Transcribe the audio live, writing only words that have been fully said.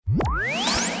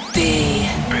B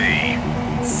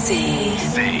C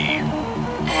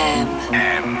M.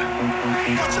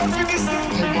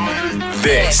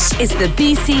 This is the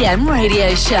BCM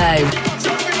Radio Show.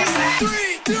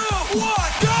 3, 2, 1,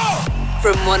 go!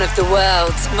 From one of the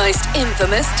world's most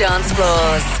infamous dance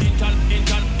floors.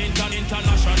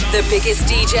 The biggest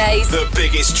DJs. The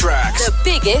biggest tracks. The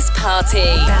biggest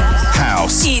party.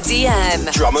 House.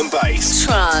 EDM. Drum and bass.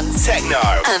 Trance. Techno.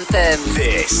 Anthems.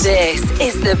 This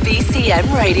is the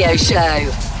BCM Radio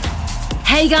Show.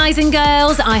 Hey guys and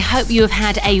girls, I hope you have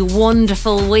had a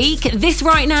wonderful week. This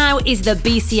right now is the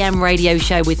BCM Radio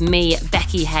Show with me,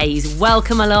 Becky Hayes.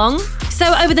 Welcome along.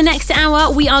 So over the next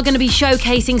hour, we are going to be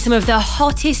showcasing some of the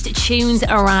hottest tunes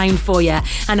around for you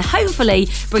and hopefully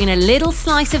bringing a little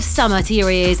slice of summer to your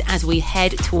ears as we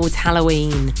head towards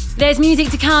Halloween. There's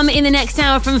music to come in the next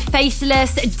hour from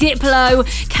Faceless, Diplo,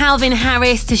 Calvin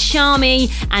Harris to Shami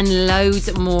and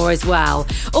loads more as well.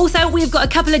 Also, we've got a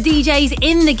couple of DJs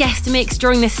in the guest mix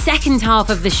during the second half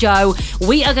of the show.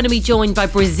 We are going to be joined by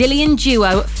Brazilian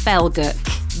duo Felguk.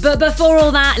 But before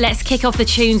all that, let's kick off the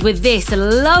tunes with this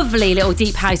lovely little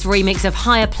deep house remix of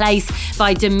Higher Place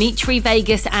by Dimitri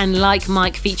Vegas and Like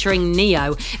Mike featuring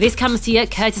Neo. This comes to you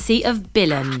courtesy of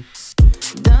Billen.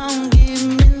 Don't give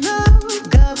me love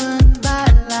governed by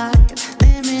life,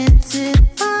 limited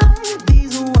by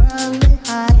these worldly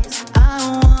heights. I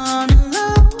wanna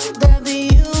love that the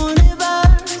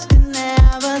universe can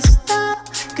never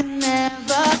stop, can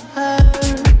never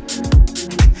hurt.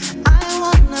 I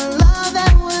wanna love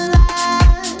that will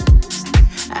last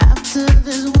after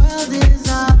this world is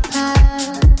our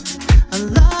past. A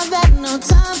love that no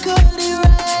time could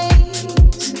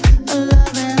erase. A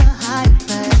love in a high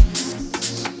place.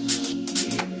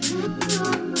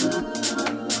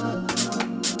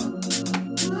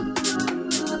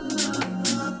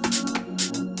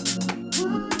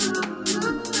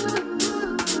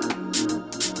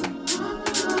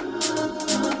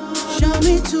 Show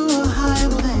me to a higher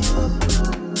place.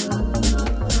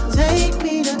 Take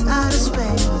me to outer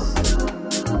space.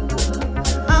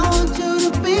 I want you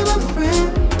to be my friend.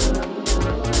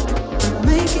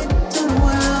 Make it to the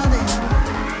world end.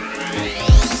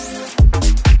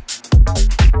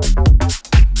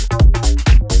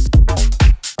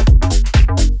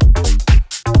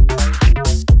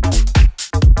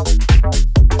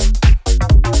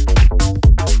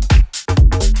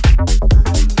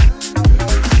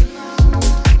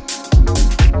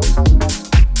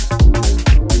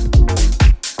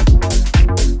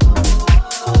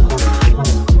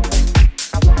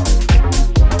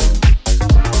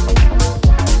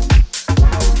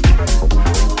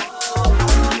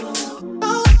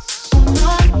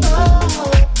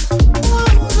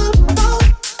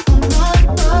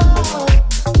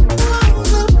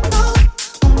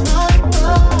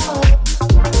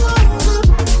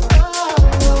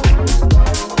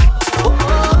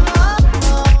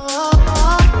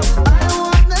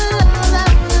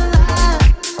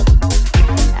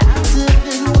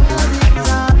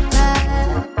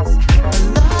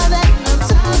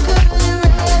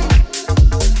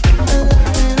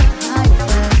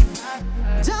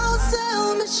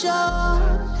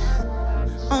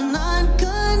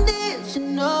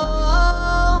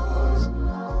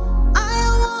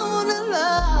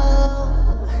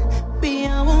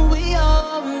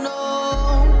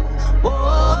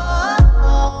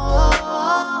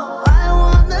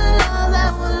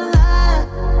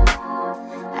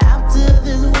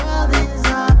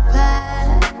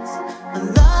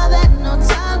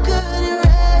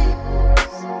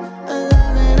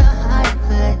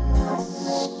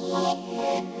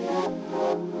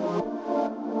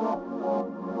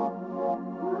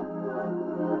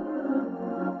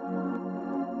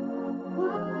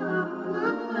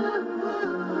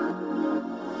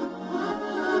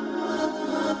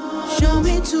 Show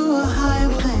me to a higher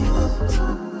place.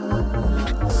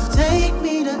 Take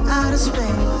me to outer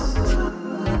space.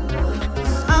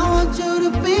 I want you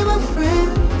to be my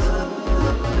friend.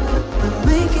 But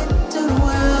make it to the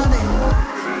world end.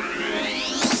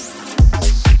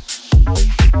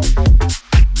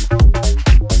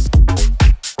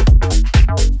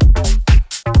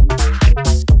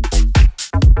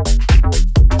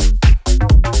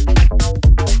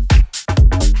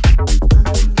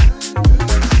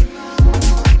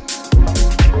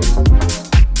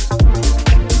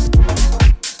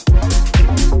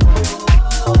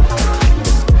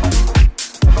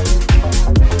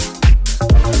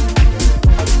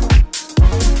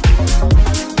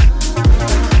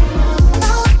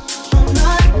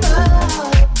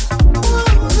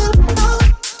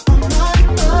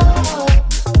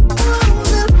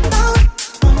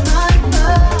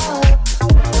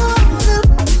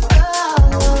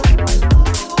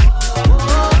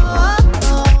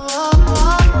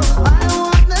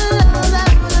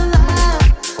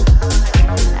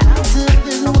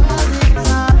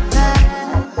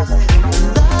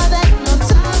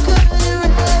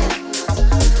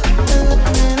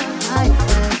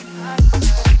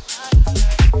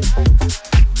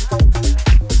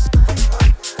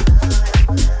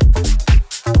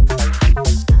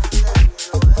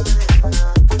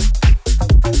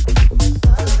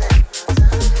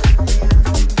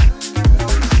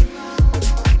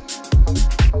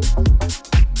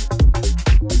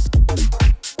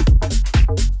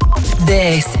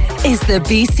 the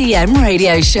BCM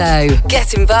Radio Show.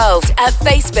 Get involved at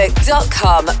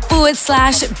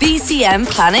facebook.com/BCM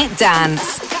Planet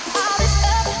Dance.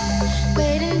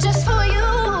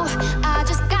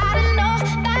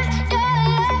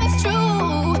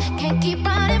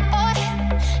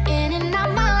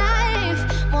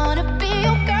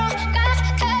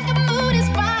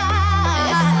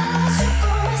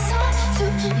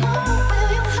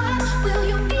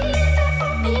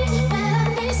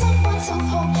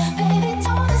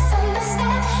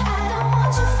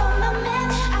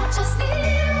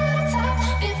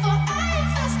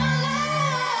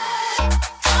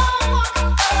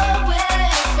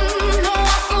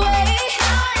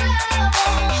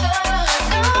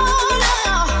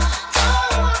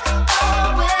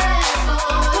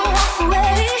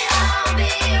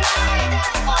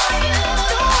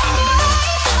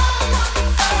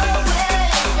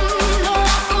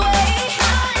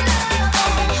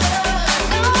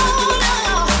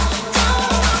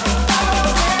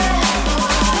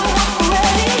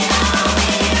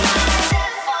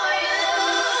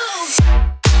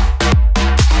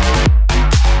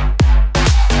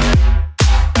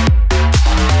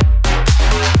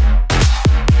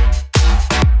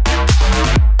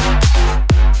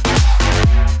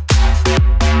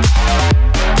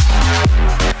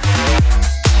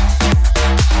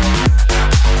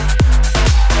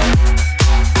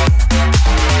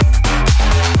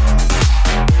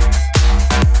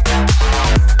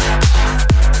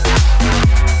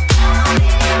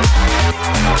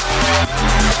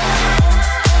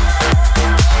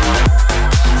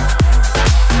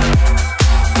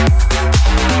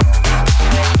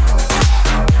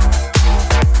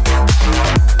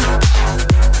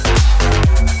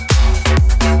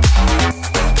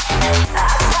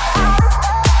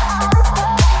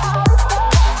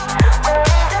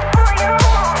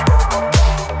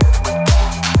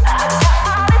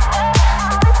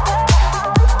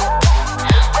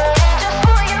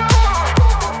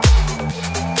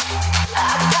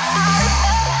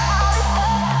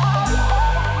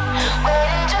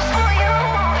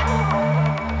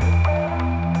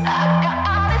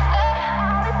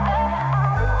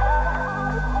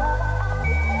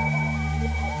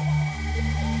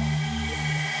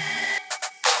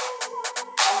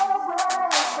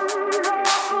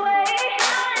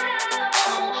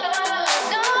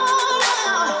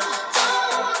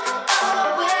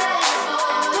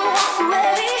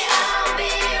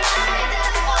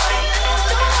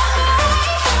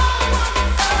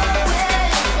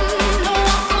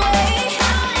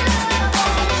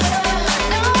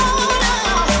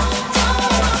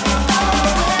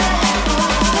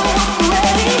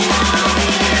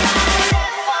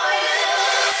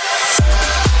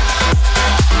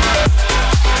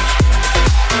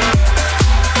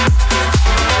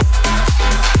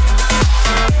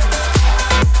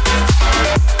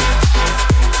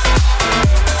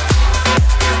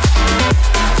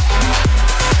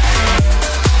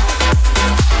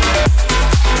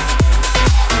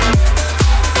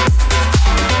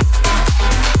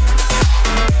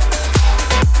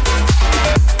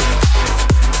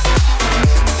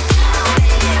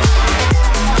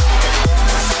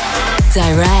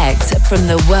 Direct from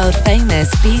the world-famous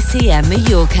BCM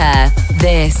Mallorca,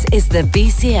 this is the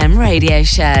BCM Radio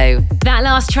Show. That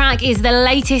last track is the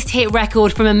latest hit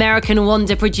record from American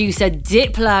wonder producer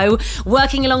Diplo,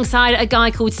 working alongside a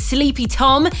guy called Sleepy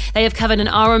Tom. They have covered an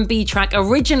R&B track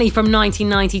originally from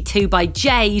 1992 by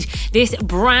Jade. This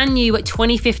brand new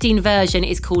 2015 version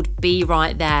is called Be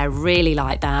Right There. Really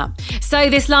like that. So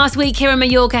this last week here in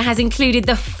Mallorca has included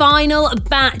the final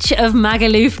batch of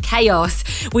Magaluf Chaos.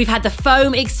 We've had the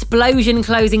Foam Explosion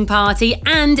closing party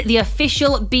and the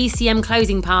official BCM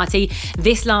closing party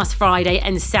this last Friday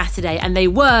and Saturday, and they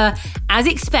were, as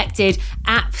expected,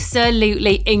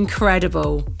 absolutely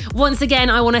incredible. Once again,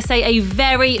 I want to say a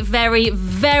very, very,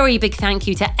 very big thank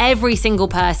you to every single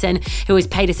person who has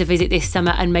paid us a visit this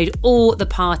summer and made all the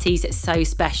parties so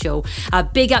special.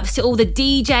 Big ups to all the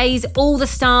DJs, all the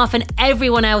staff and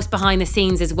everyone else behind the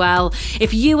scenes as well.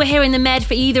 If you were here in the Med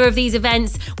for either of these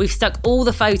events, we've stuck all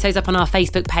the photos up on our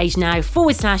Facebook page now,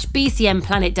 /BCM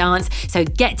Planet Dance, so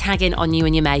get tagging on you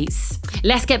and your mates.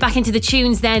 Let's get back into the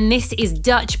tunes then. This is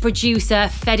Dutch producer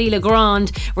Fedde Le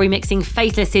Grand remixing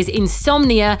Faithless's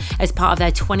Insomnia as part of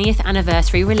their 20th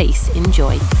anniversary release.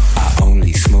 Enjoy. I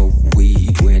only smoke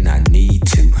weed when I need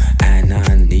to, and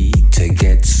I need to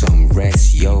get some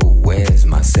rest. Yo, where's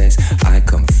my cess? I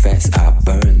confess I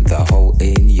burned the hole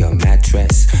in your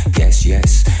mattress. Yes,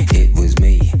 yes, it was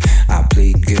me. I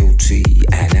plead guilty,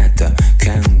 and at the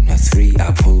count of 3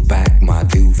 I pull back my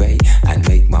duvet and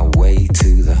make my way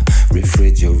to the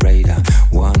refrigerator.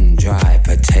 One dry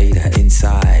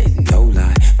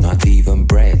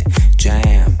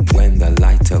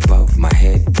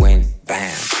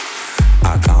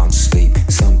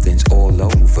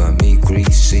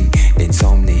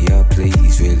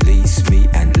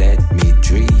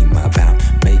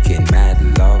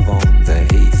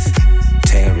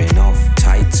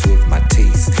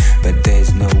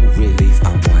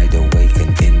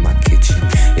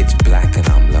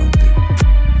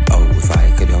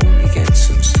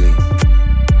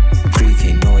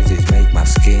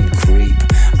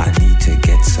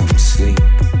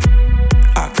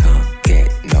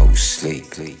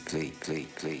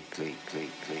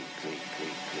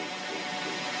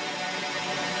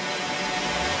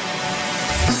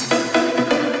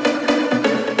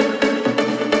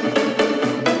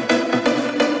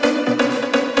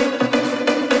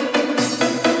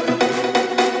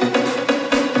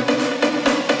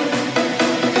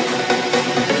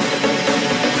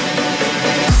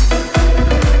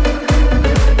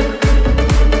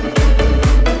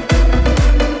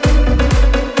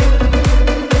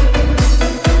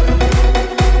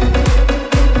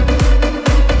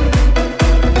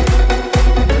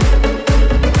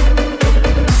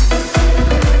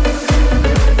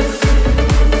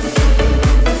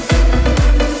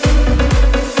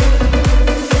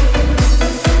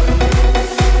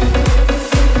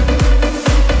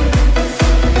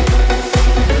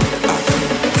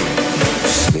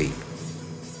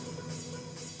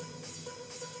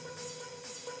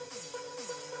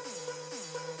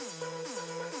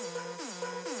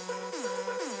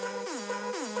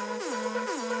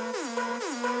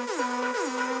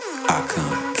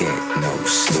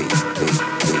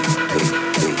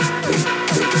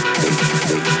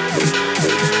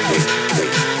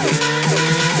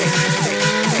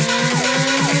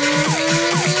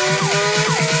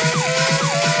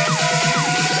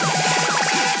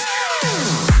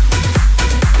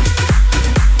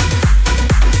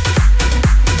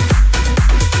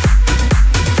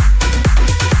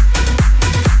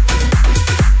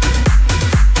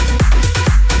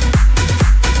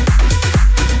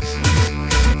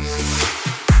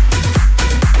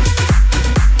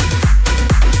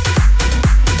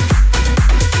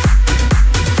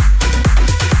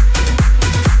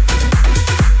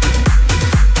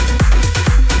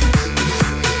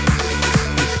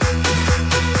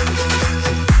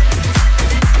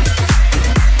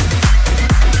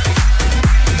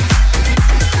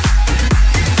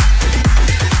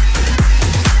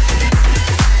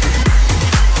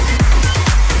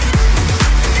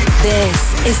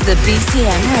the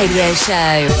BCM Radio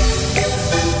Show.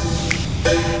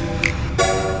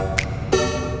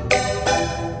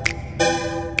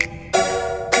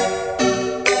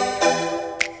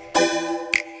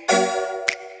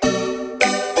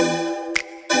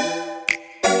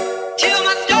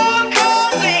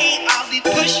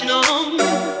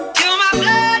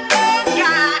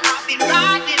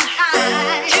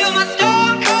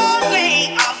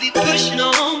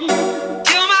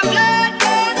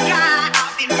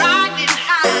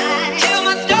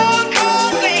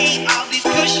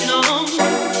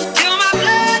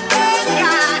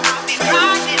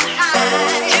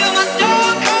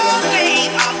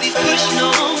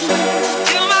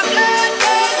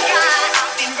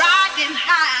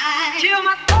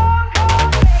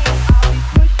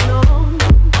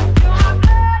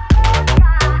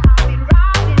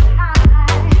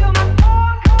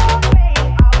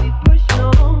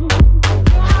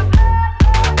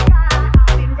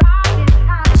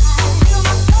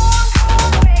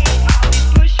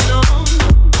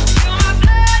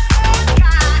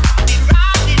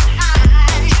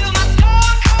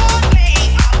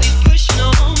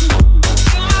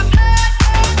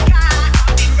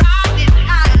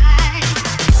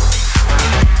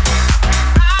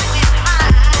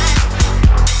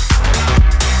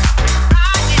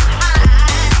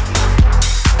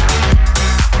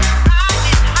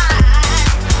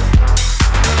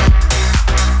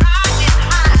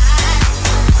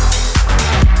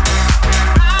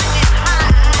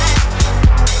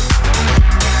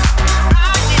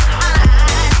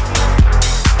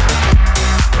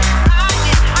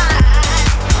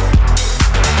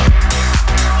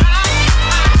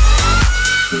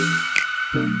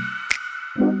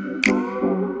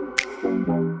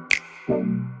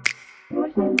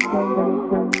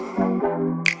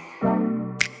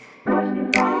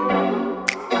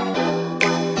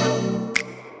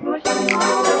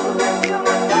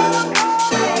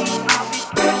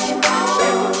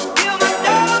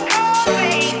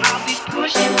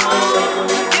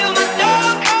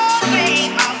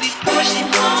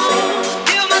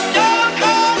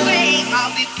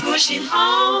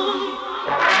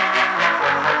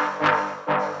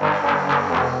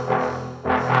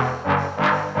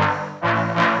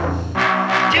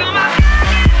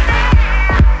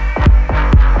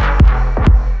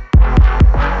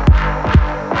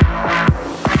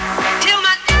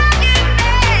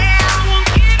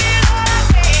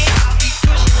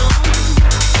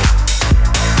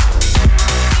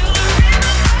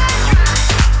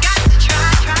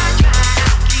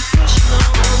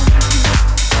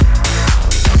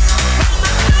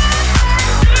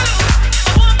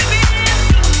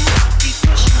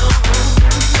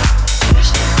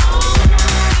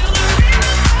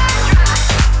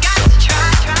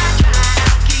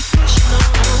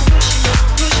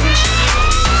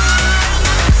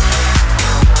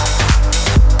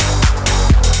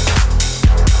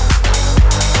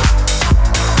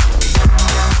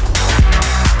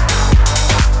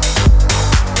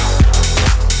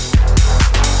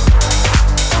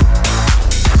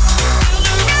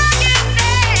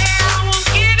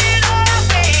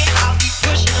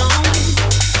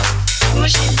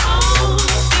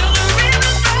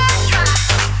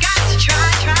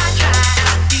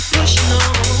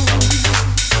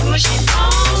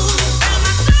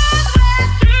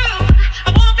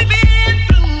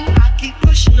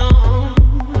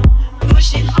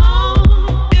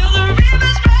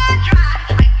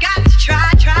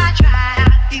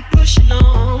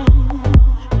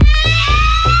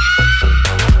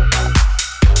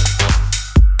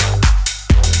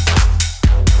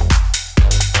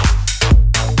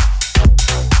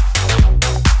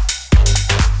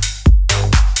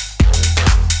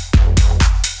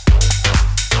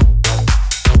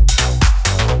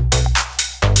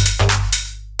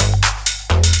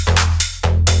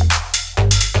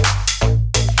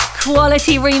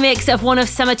 Quality remix of one of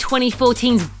summer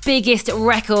 2014's biggest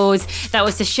records. That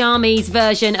was the Shami's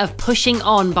version of Pushing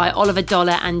On by Oliver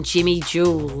Dollar and Jimmy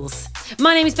Jules.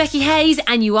 My name is Becky Hayes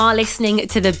and you are listening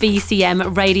to the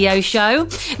BCM Radio Show.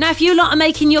 Now, if you lot are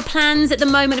making your plans at the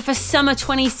moment for summer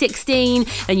 2016,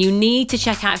 then you need to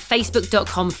check out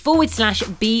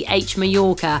facebook.com/BH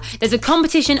Mallorca. There's a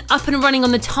competition up and running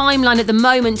on the timeline at the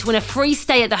moment to win a free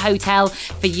stay at the hotel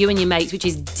for you and your mates, which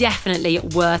is definitely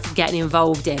worth getting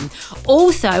involved in.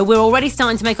 Also, we're already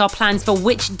starting to make our plans for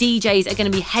which DJs are going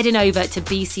to be heading over to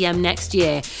BCM next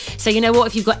year. So you know what,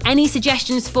 if you've got any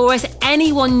suggestions for us,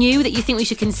 anyone new that you you think we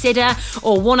should consider,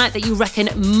 or one act that you reckon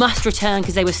must return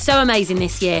because they were so amazing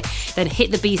this year, then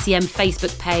hit the BCM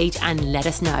Facebook page and let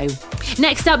us know.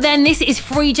 Next up then, this is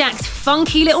Free Jack's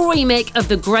funky little remix of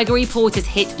the Gregory Porter's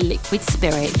hit Liquid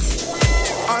Spirit.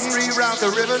 Unreroute the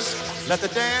rivers, let the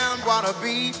damned water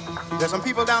be. There's some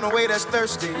people down the way that's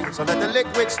thirsty, so let the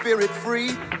liquid spirit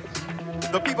free.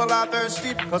 The people are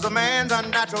thirsty because of man's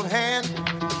unnatural hand.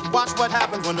 Watch what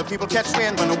happens when the people catch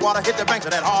wind, when the water hit the banks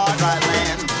of that hard, dry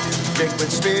land.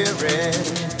 Liquid spirit,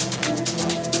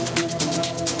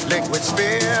 liquid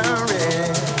spirit,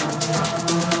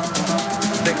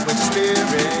 liquid spirit,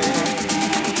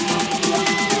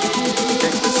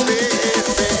 liquid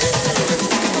spirit.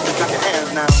 Clap your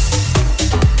hands now.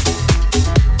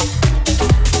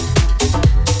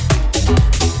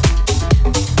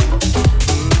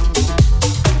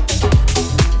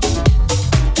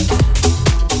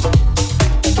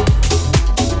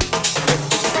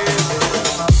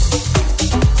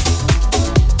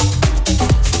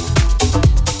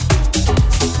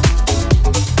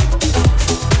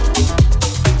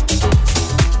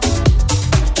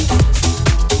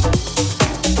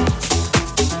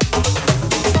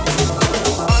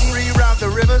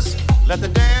 Let the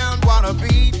damned water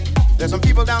be. There's some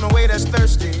people down the way that's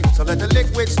thirsty, so let the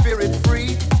liquid spirit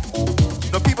free.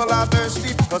 The people are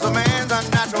thirsty because of man's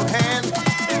unnatural hand.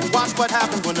 Watch what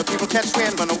happens when the people catch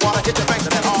wind, when the water hits the banks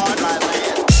of that hard, dry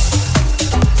land.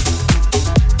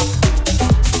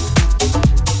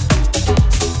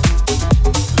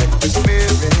 Liquid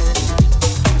spirit,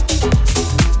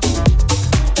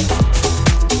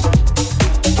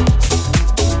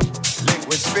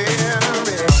 liquid spirit.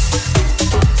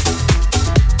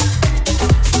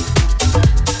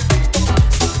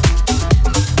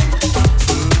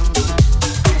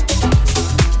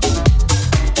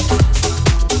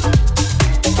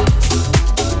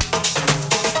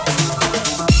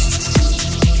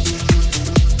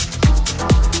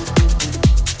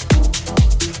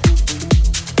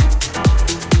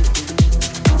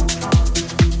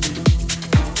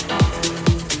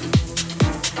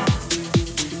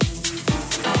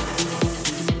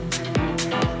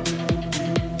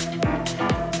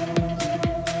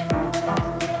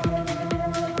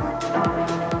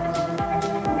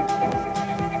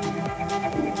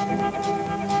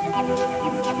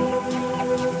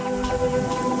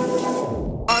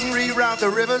 The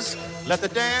rivers, let the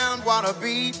damned water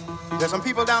be. There's some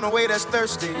people down the way that's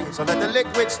thirsty, so let the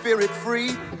liquid spirit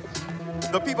free.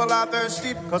 The people are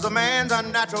thirsty because of man's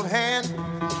unnatural hand.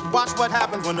 Watch what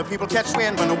happens when the people catch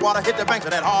wind, when the water hit the banks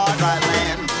of that hard, dry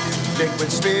land.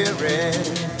 Liquid spirit,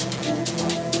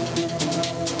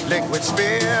 liquid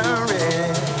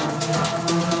spirit,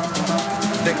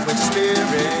 liquid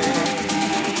spirit,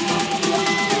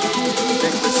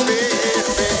 liquid spirit.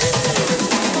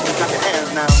 Clap your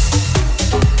hands now.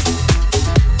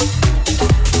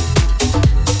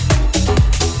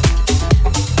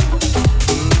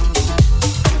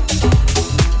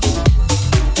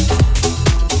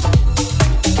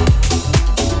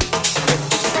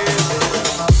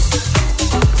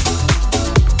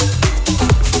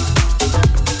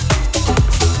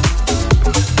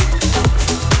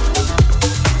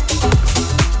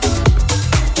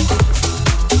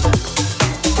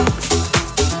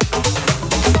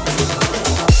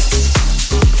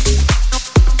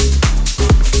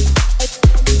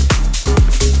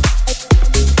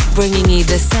 Bringing you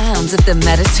the sounds of the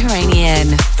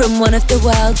Mediterranean from one of the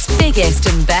world's biggest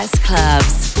and best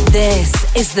clubs. This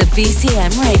is the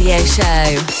BCM Radio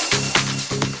Show.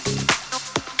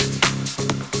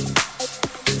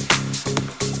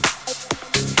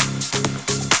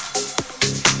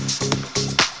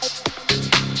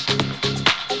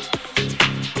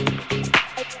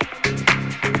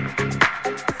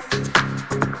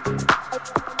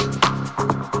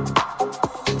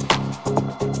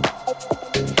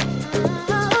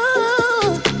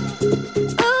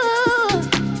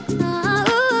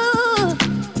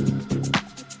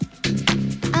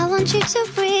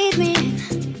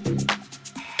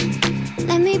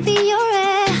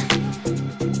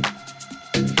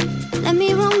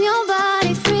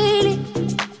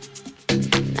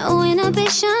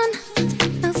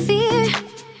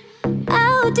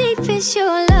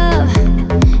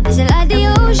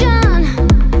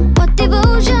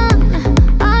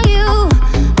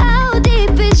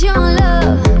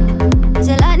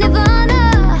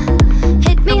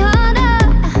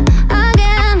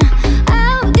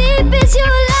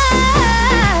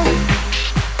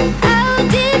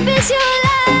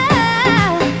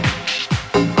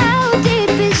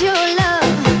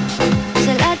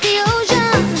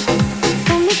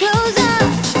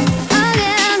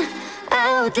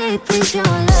 Deep is your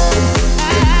love.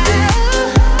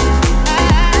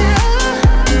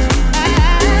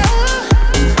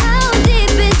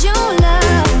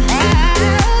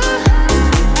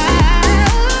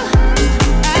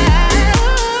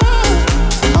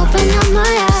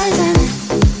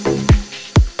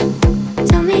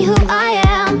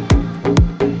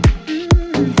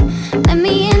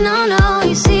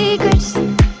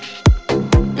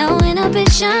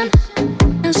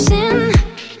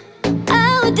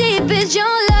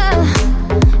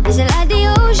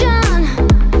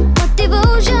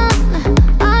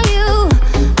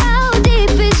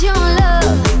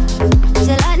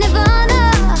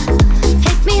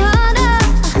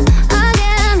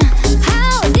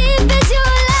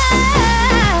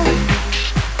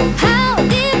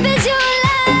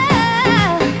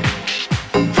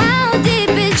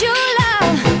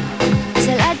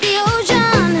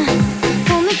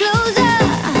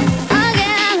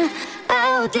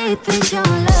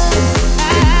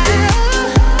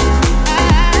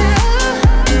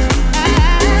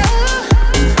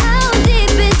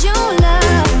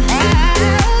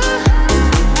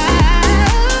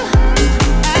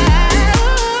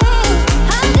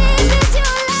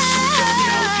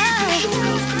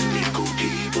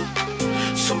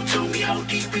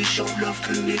 deep is your love?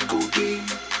 Can it go deep?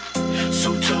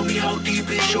 So tell me how deep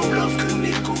is your love? Can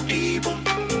it go deeper?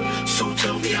 So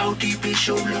tell me how deep is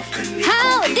your love? Can it go deep?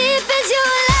 How deep is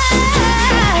your love?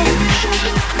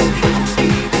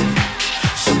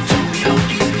 So tell me how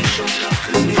deep is your love?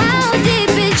 Can it go deep? How deep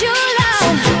is your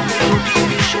love? How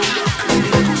deep is your love? Can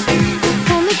it go deep?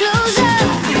 Pull me closer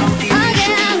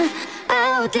again.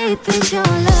 How deep is your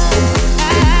love?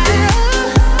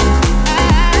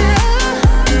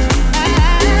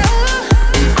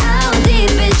 How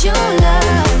deep is your love? How deep is your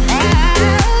love?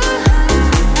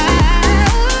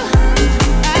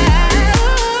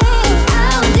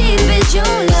 How deep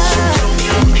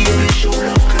is your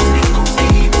love? Can it go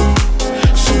deep?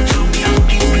 So tell me how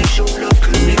deep is your love?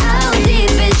 Can it go How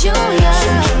deep is your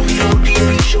love? Tell me how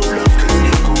deep is your love? Can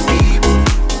it go deep?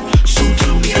 So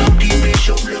tell me how deep is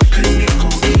your love? Can it go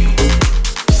deep?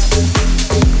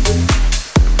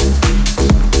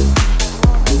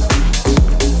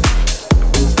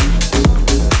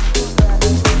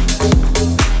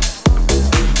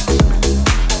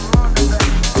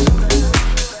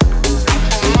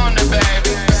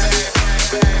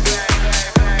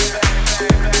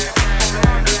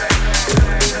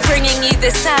 Bringing you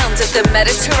the sound of the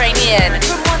Mediterranean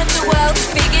from one of the world's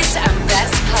biggest and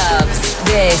best clubs.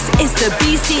 This is the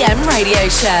BCM Radio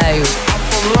Show.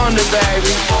 From London,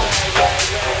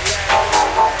 baby.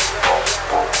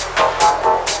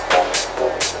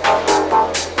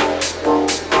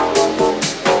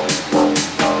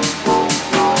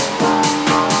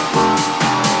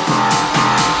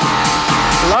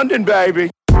 London, baby.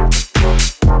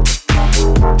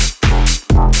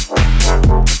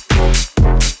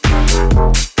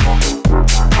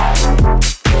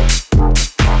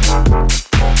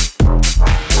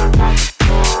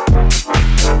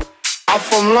 I'm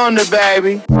from London,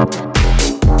 baby.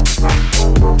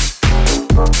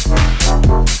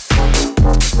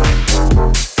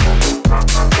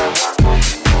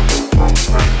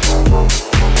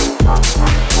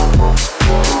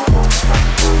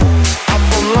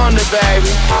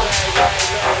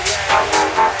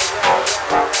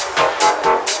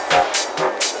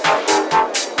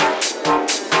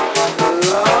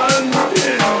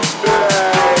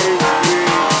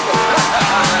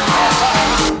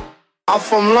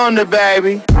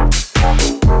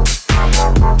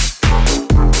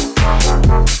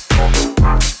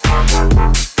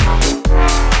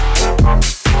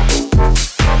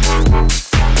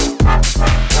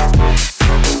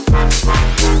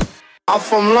 I'm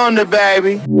from London,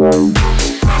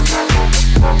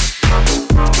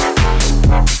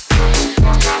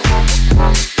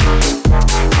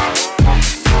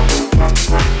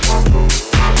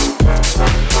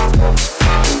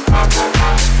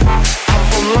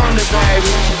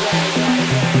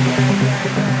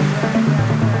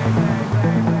 I'm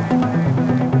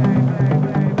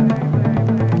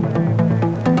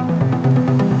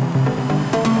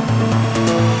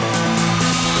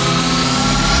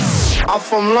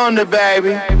from London,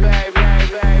 baby.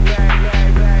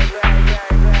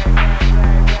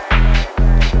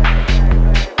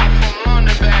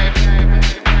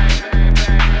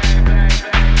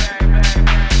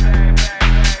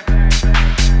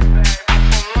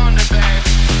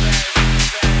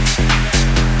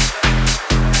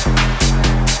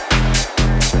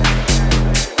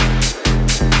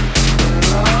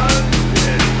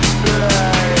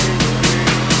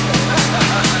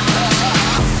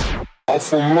 I'm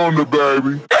from London,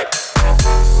 baby.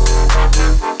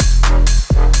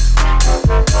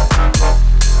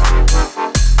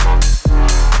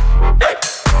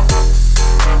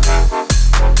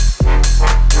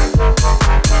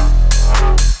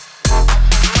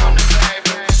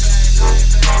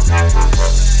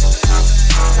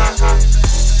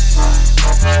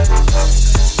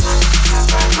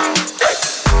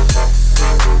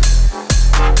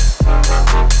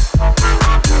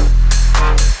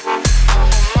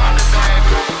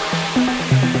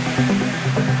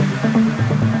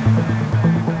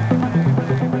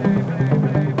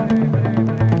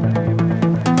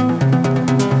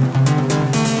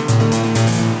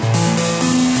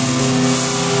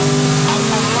 I'm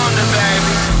from London,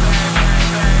 baby.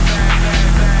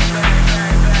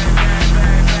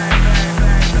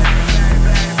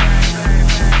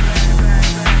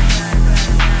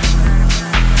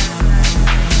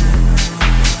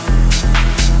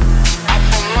 I'm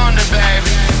from London,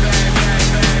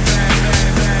 baby.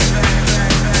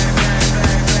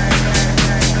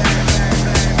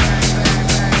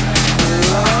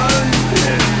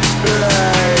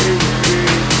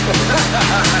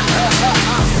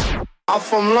 I'm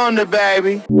from London,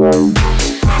 baby.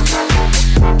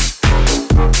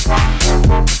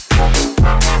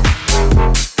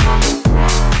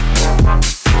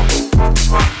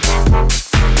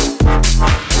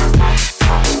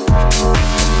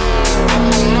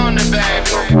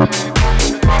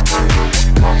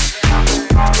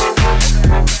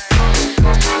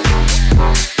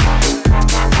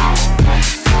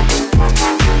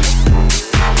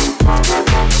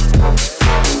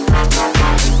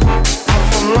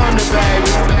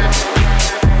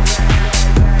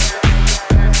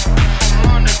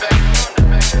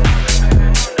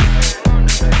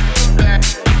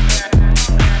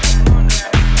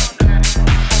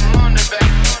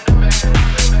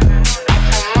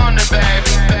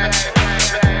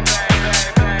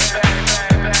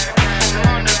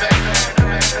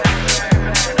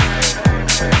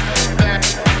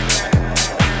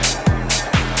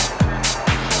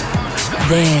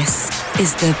 This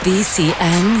is the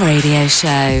BCM Radio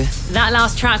Show. That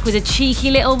last track was a cheeky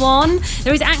little one.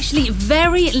 There is actually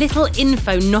very little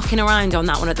info knocking around on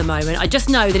that one at the moment. I just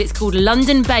know that it's called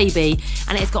London Baby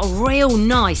and it's got a real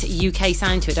nice UK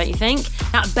sound to it, don't you think?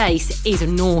 That bass is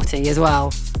naughty as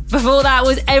well. Before that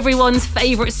was everyone's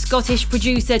favourite Scottish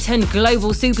producer turned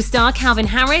global superstar Calvin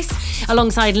Harris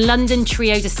alongside London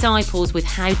trio Disciples with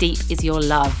How Deep Is Your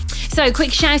Love. So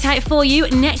quick shout out for you.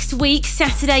 Next week,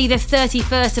 Saturday the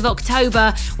 31st of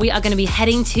October, we are going to be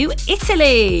heading to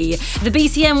Italy. The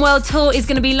BCM World Tour is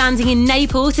going to be landing in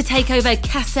Naples to take over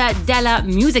Casa della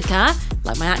Musica.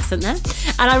 Like my accent there.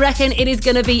 And I reckon it is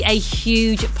going to be a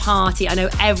huge party. I know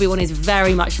everyone is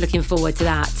very much looking forward to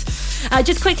that.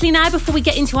 Just quickly now, before we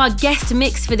get into our guest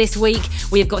mix for this week,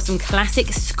 we have got some classic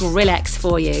Skrillex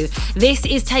for you. This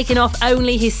is taken off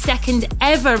only his second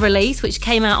ever release, which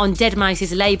came out on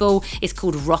Deadmau5's label. It's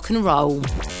called Rock and Roll.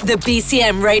 The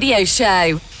BCM Radio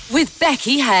Show with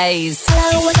Becky Hayes.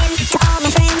 Hello again to all my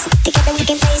friends. Together we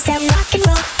can play some rock and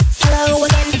roll. Hello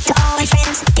again to all my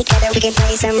friends. Together we can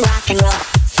play some rock and roll.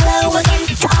 Hello again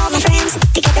to all my friends.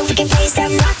 Together we can play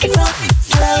some rock and roll.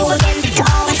 Hello again to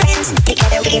all my friends.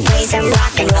 Together we can play some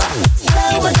rock and roll.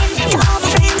 Hello again to all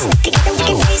my friends. Together we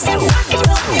can play some rock and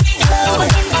roll. Hello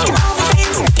again to all my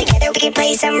friends. Together we can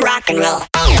play some rock and roll. Rock and roll. Rock and roll.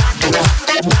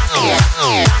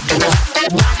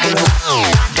 Rock and roll. Rock and roll.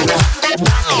 Rock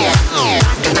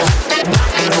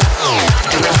and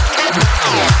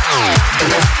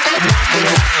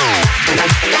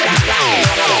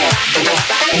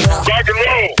roll. Rock and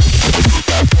roll.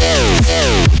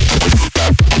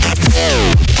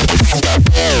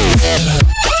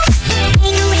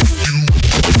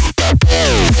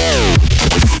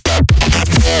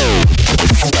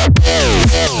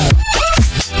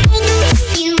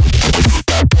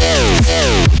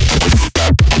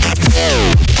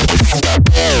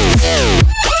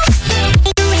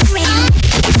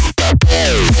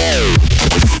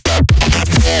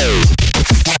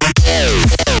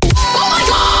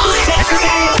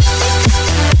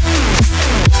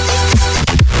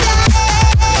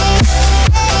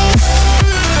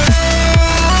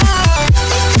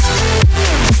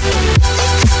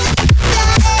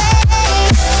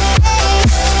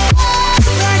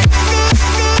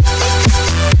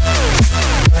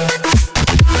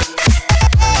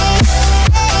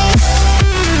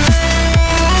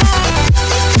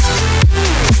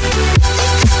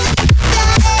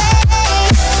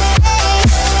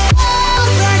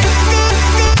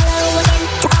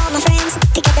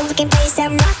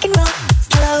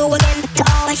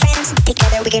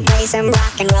 Some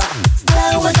rock and roll.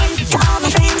 Hello again to all my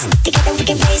friends. Together we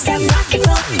can play some rock and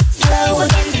roll. Hello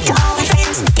again to all my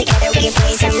friends. Together we can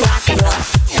play some rock and roll.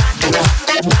 Rock and roll.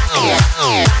 Rock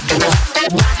and roll.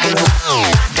 Rock and roll.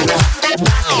 Rock and roll.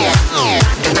 Rock and roll.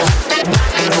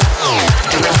 Rock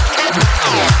and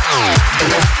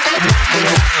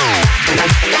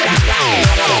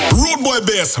roll. Road boy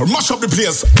bass, mash up the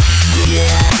place.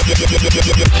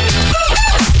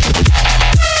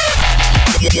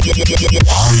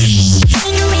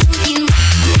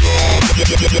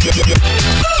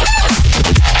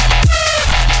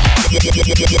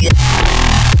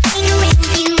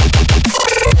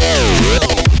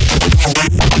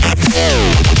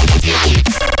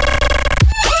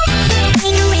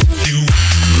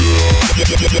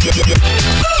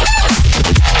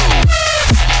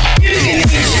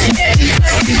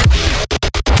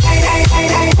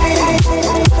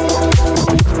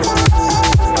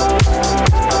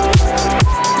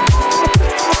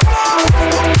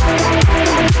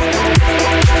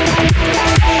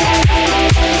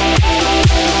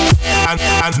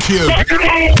 And kill.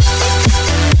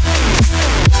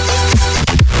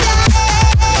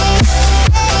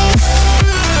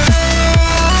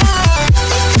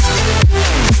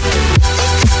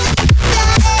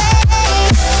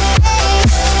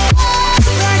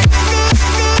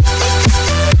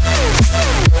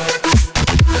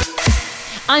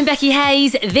 I'm Becky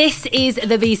Hayes, this is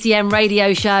the BCM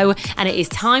Radio Show, and it is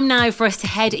time now for us to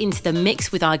head into the mix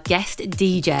with our guest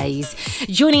DJs.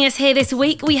 Joining us here this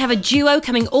week, we have a duo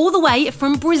coming all the way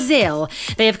from Brazil.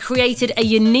 They have created a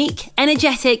unique,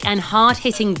 energetic and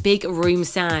hard-hitting big room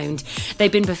sound.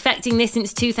 They've been perfecting this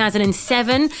since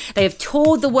 2007. They have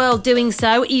toured the world doing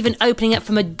so, even opening up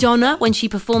for Madonna when she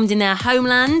performed in their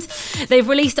homeland. They've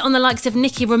released on the likes of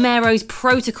Nicky Romero's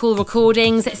Protocol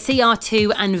recordings,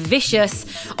 CR2 and Vicious,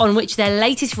 on which their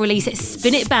latest release,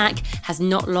 Spin It Back, has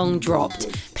not long dropped.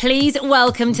 Please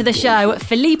welcome to the show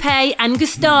Felipe and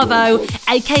Gustavo,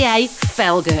 aka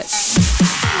Felgut.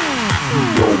 You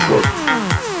know what?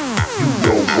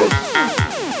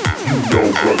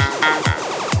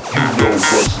 Feel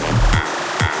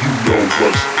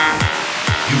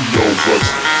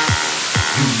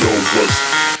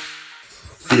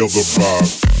the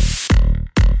vibe.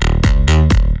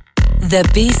 The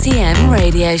BCM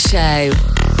Radio Show.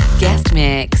 Guest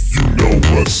mix. You know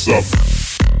what's up.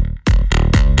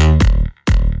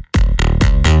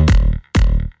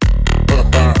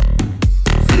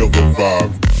 Feel the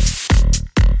vibe.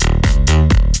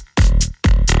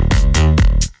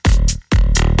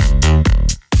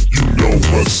 You know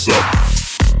what's up.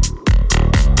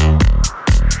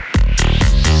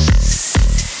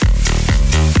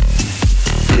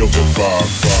 Feel the vibe,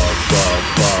 vibe, vibe,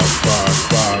 vibe,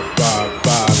 vibe, vibe,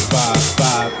 vibe,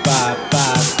 vibe, vibe,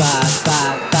 vibe,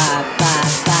 vibe, vibe,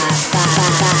 vibe, vibe.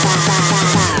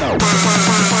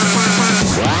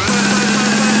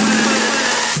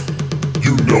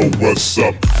 You know what's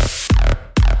up.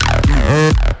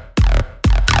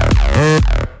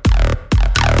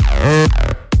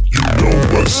 You know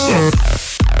what's up.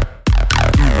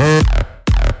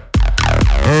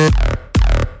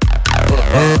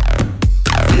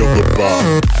 Feel the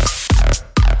vibe.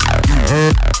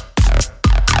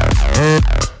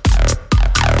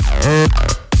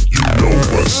 You know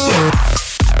what's up.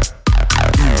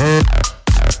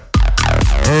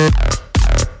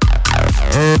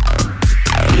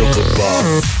 Feel the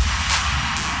vibe.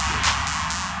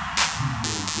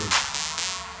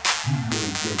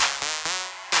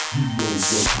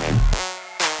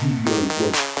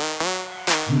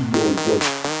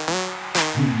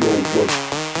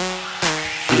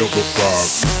 Feel the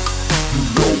vibe. You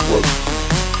know what.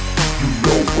 You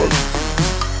know what.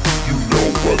 You know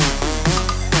what.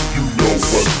 You know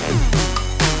what.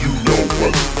 You know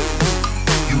what.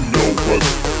 You know what.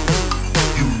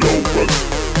 You know what.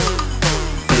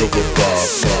 Feel the vibe.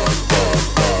 Vibe,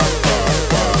 vibe, vibe,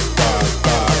 vibe,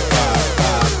 vibe, vibe,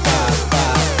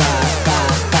 vibe, vibe, vibe.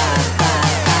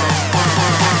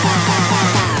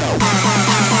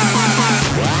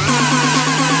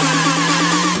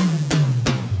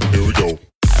 Here we go.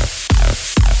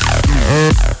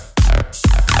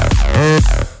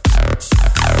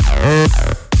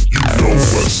 You know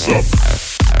what's up.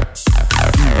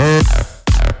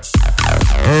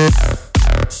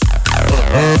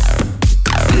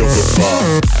 Feel the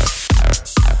vibe.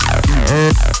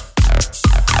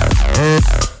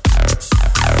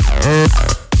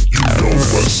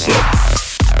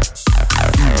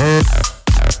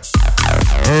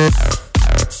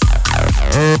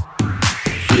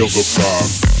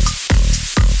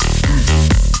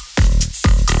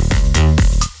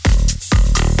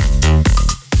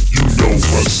 You know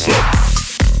what's up.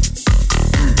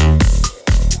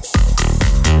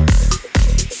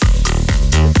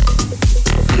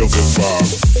 Feel the vibe. You know what's up. Feel the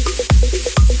vibe.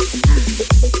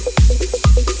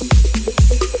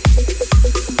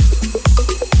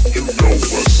 You know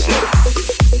what's up.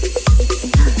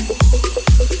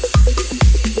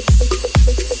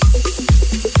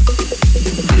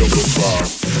 Feel the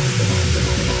vibe.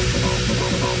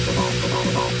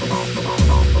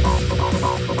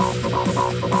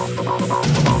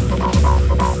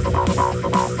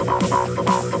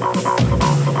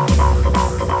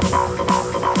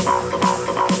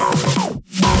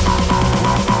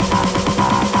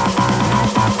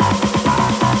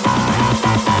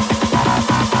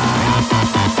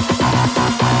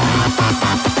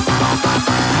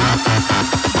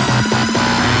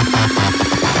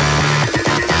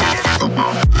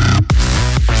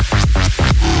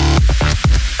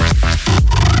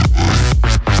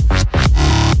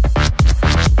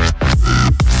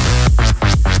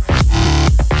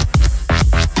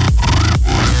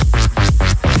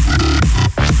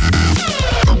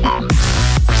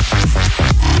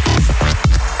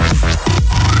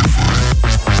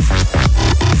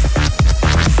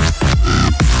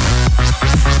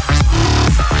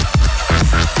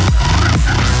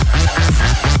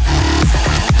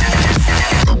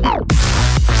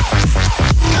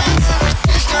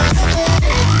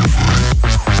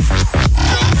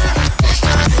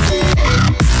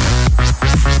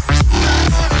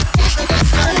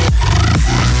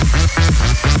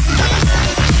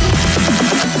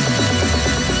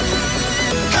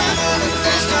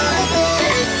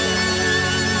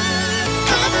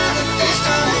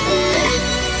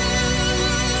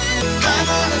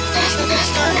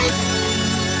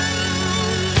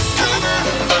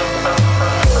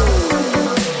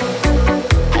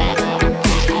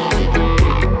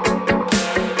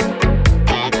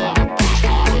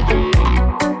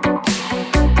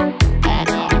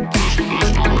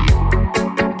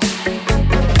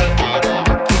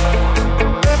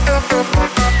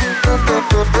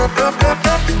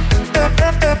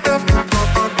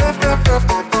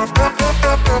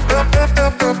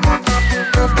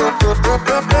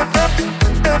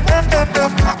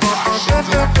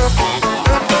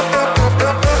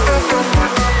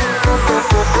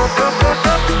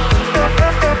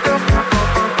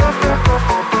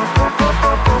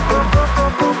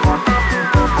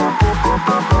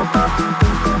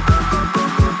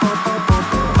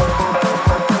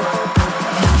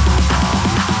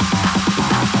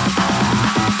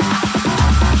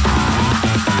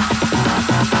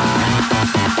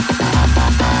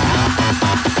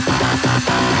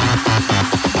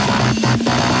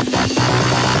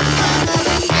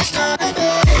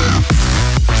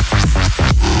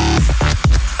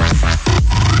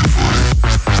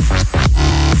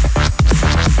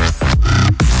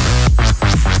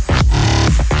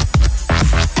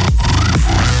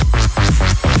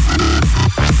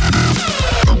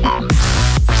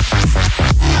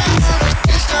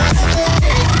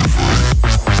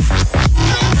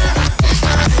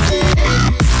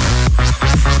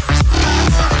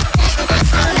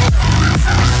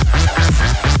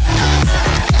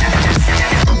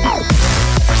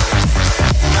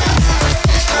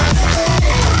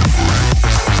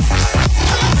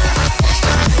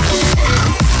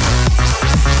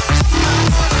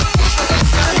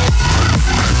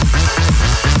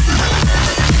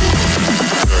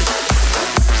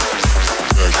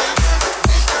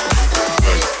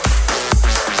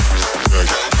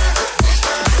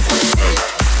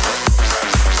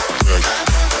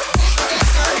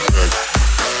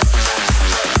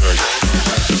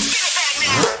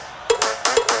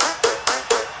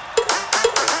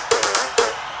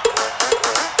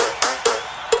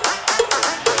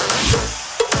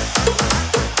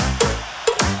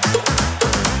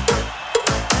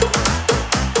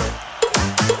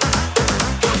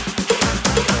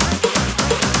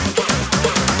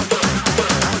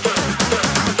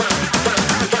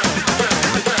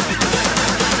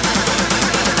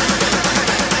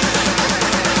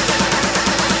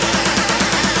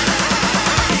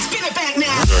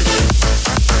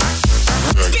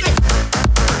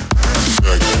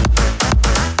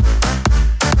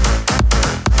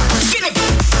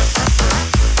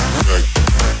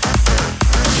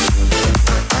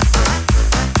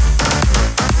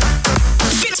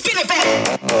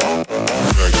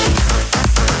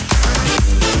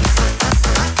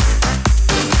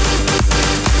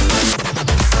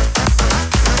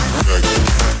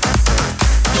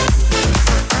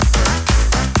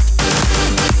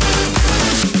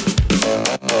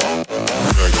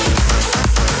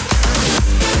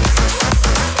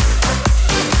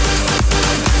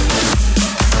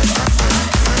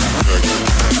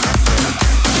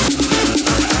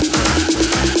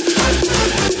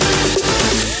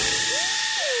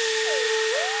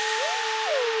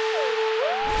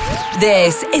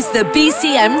 This is the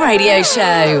BCM Radio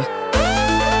Show.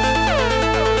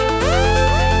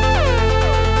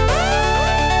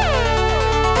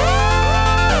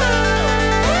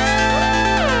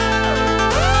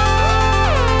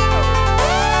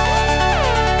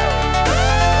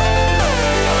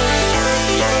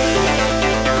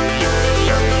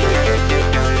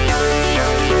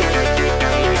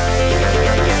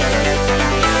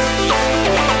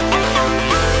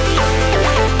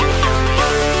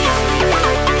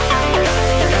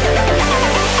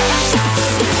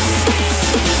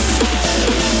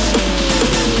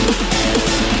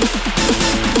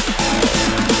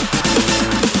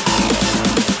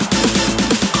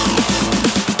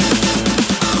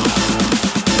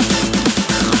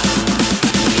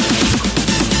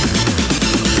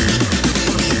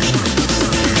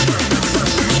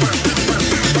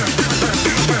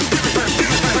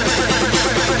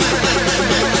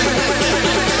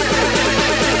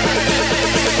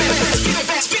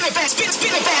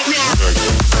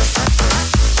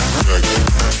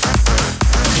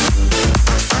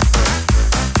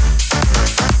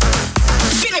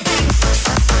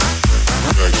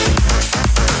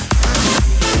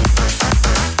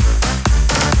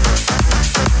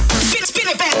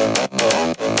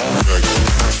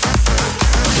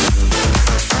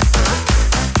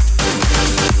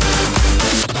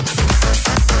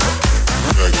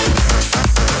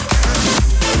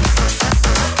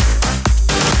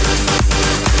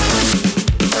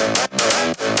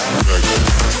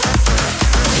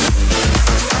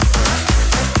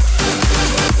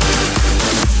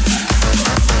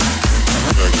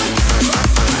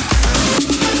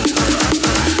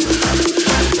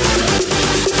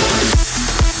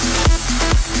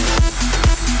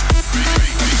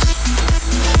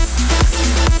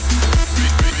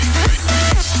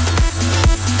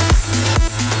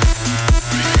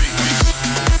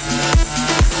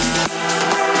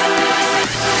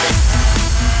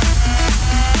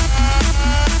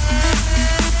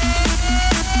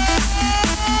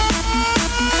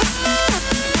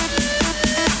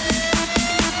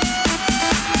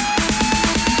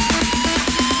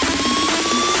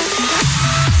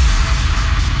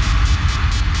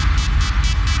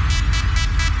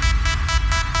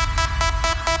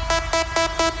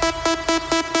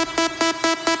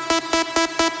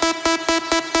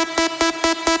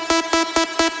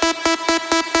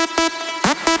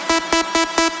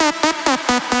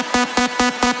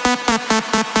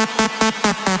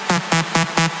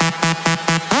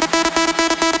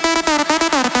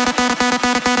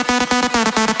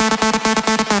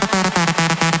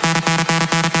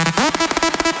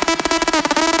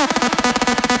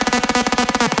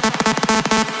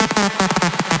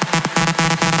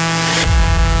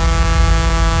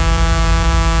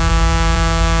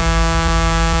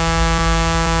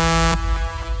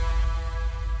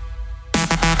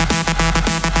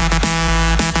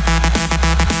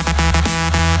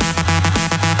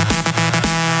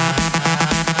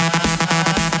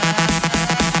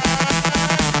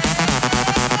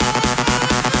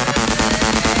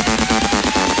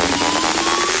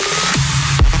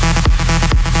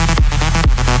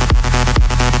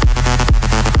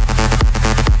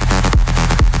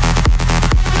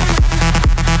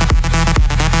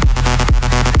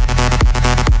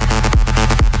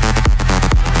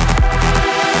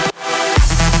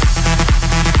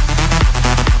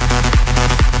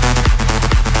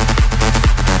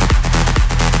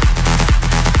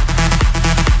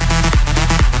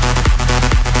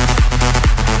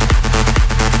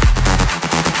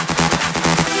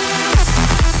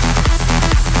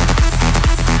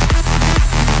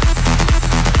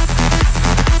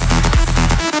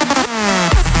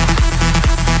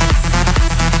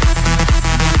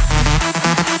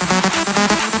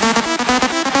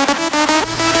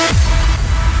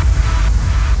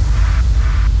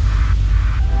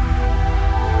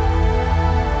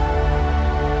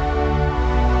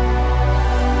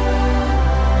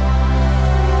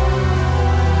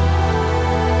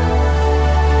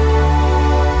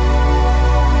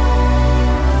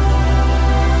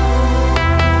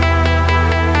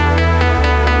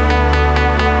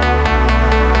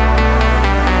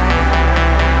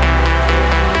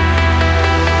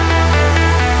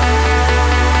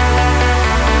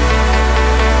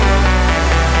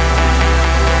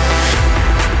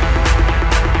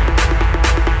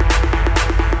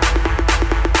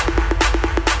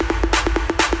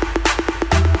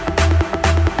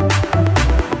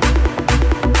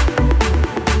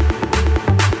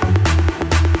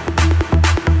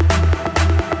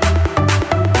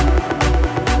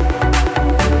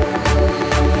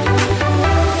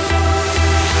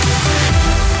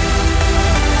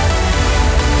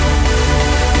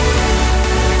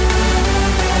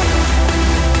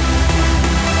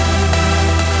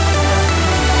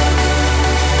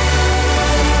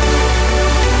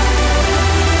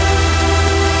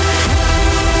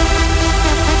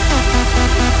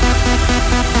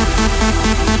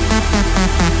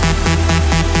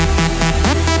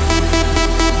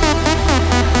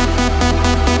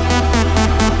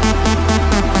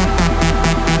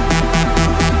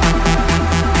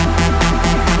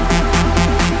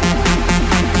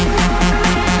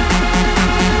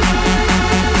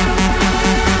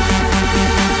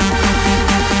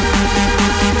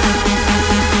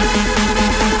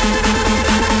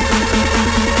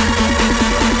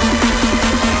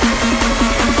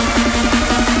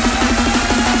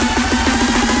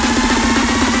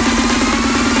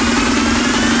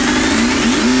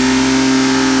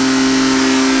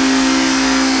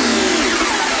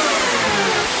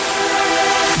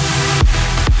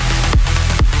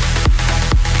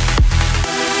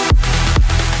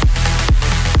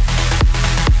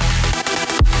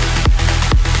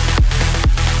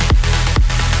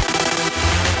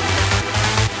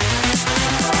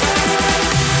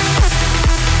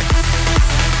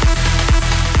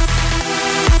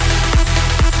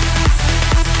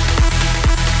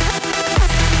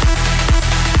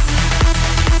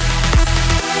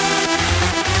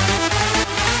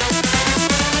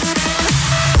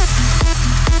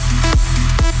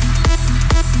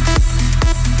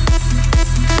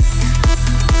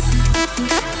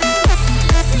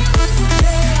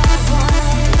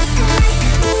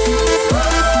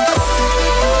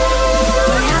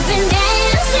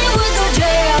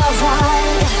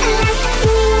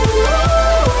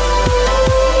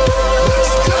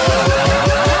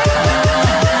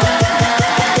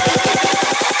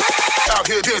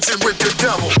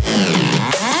 devil.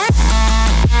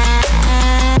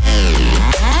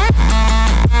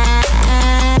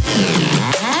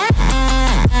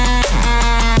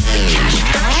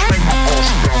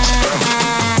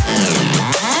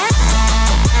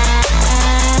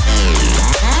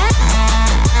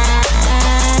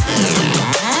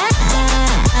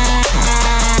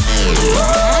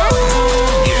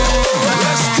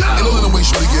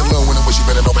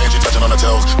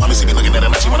 Mommy see me looking at her,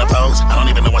 now she wanna pose. I don't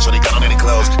even know why shorty got on any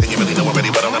clothes. And you really know already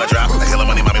what I'm gonna drop. I hear her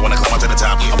money, mommy wanna climb up to the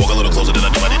top. I walk a little closer than I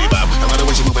do my nitty bop. I love the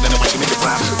way she moving and the way she make it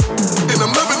flop. And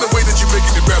I'm loving the way that you're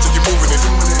making it bounce and you're moving it.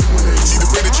 See the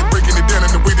way that you're breaking it down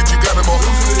and the way that you got them all.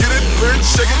 Get it, burn,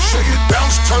 shake it,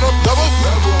 bounce, turn up, level.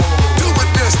 Do it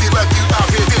nasty like you out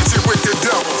here dancing with the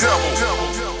devil.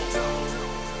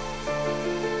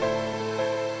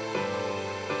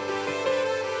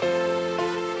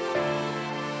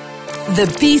 The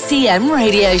BCM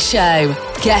Radio Show.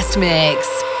 Guest Mix.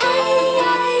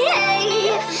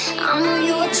 I know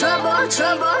you were trouble. I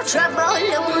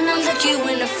wanna look you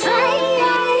in the face.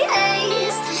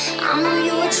 I know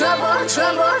you were trouble.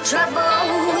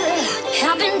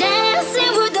 I've been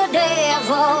dancing with the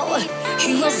devil.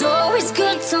 He was always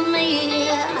good to me.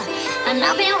 And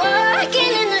I've been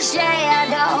working in the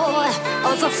shadow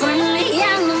of a friendly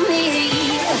enemy.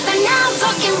 But now I'm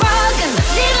fucking broken,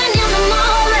 living in the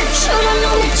moment. Should've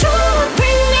known that you would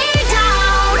bring me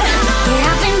down.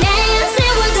 Yeah, I've been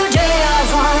dancing with the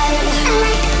devil.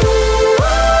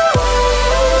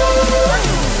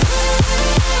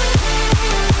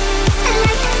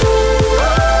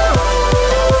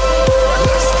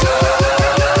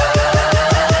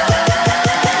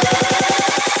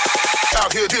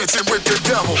 Out here dancing with the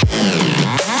devil.